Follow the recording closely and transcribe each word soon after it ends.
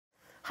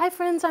Hi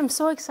friends, I'm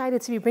so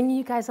excited to be bringing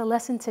you guys a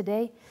lesson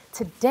today.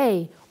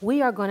 Today,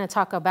 we are going to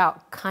talk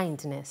about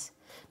kindness.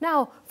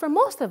 Now, for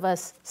most of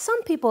us,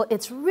 some people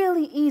it's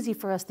really easy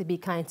for us to be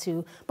kind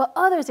to, but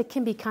others it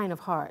can be kind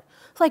of hard.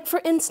 Like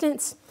for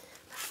instance,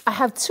 I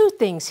have two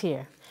things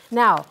here.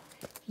 Now,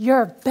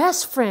 your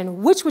best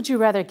friend, which would you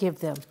rather give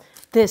them?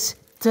 This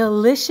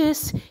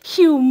delicious,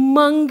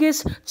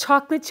 humongous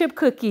chocolate chip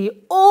cookie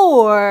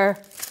or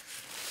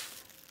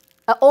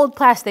an old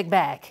plastic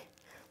bag?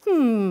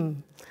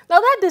 Now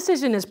that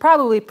decision is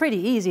probably pretty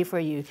easy for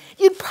you.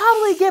 You'd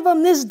probably give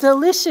them this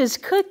delicious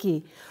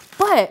cookie.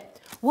 But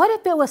what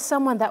if it was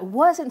someone that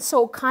wasn't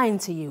so kind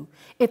to you?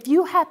 If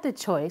you had the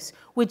choice,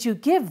 would you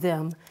give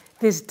them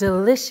this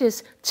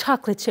delicious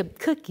chocolate chip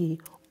cookie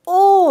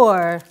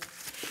or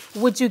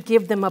would you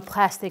give them a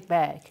plastic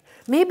bag?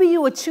 Maybe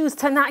you would choose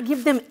to not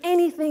give them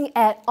anything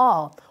at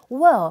all.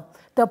 Well,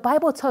 the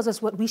Bible tells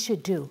us what we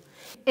should do.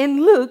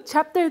 In Luke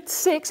chapter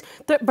 6,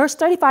 verse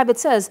 35, it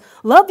says,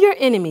 "Love your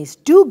enemies,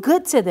 do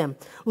good to them,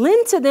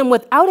 lend to them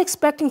without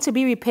expecting to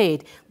be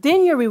repaid.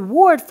 Then your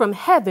reward from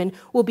heaven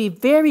will be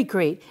very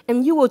great,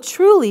 and you will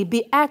truly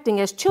be acting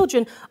as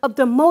children of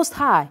the Most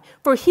High,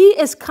 for He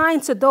is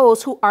kind to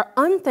those who are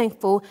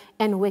unthankful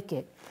and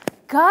wicked."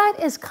 God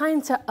is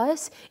kind to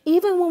us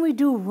even when we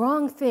do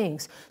wrong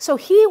things. So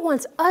He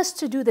wants us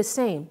to do the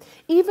same.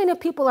 Even if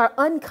people are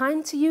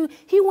unkind to you,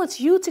 He wants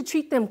you to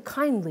treat them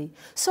kindly.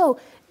 So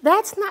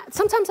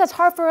sometimes that's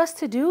hard for us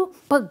to do,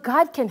 but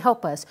God can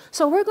help us.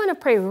 So we're going to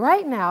pray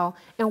right now,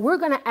 and we're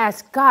going to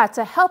ask God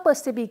to help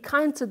us to be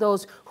kind to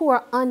those who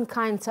are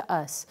unkind to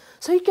us.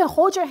 So you can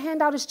hold your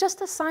hand out. It's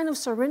just a sign of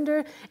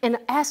surrender and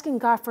asking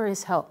God for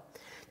His help.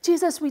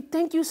 Jesus, we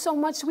thank you so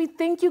much. We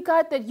thank you,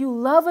 God, that you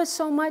love us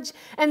so much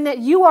and that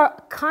you are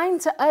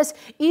kind to us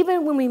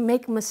even when we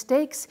make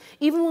mistakes,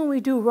 even when we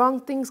do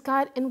wrong things,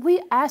 God. And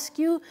we ask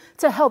you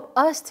to help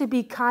us to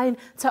be kind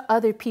to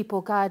other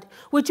people, God.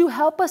 Would you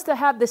help us to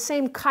have the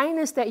same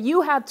kindness that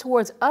you have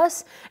towards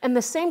us and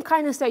the same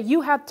kindness that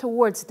you have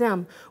towards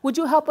them? Would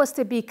you help us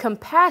to be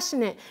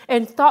compassionate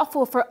and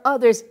thoughtful for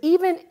others,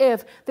 even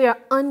if they are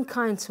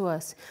unkind to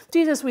us?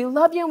 Jesus, we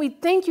love you and we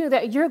thank you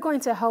that you're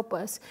going to help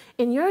us.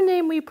 In your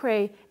name we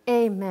pray,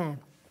 amen.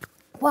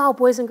 Wow,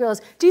 boys and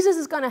girls, Jesus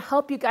is going to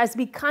help you guys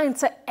be kind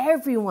to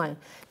everyone.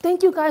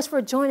 Thank you guys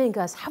for joining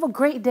us. Have a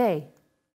great day.